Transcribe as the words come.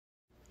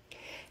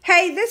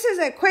Hey, this is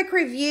a quick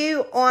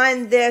review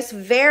on this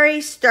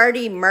very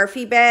sturdy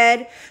Murphy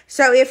bed.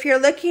 So if you're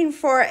looking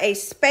for a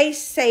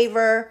space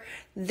saver,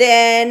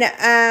 then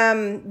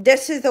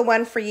this is the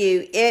one for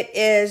you. It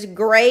is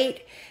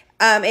great.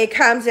 It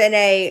comes in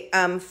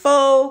a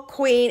full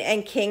queen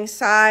and king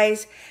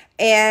size.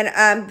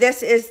 And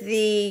this is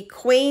the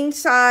queen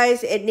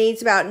size. It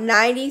needs about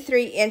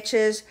 93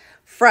 inches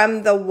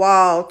from the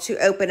wall to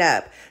open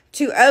up.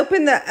 To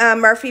open the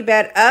Murphy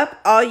bed up,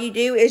 all you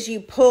do is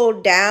you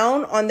pull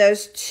down on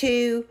those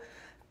two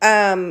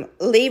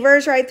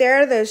levers right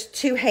there, those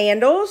two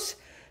handles.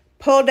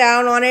 Pull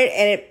down on it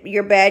and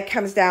your bed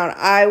comes down.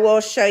 I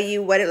will show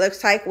you what it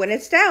looks like when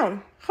it's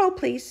down. Hold,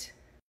 please.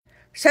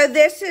 So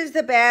this is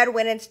the bed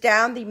when it's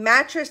down. The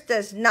mattress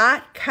does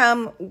not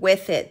come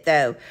with it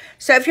though.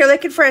 So if you're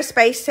looking for a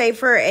space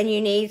saver and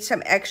you need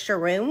some extra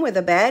room with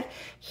a bed,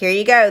 here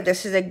you go.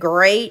 This is a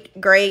great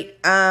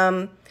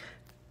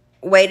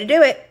way to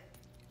do it.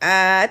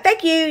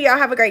 Thank you. Y'all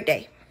have a great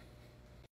day.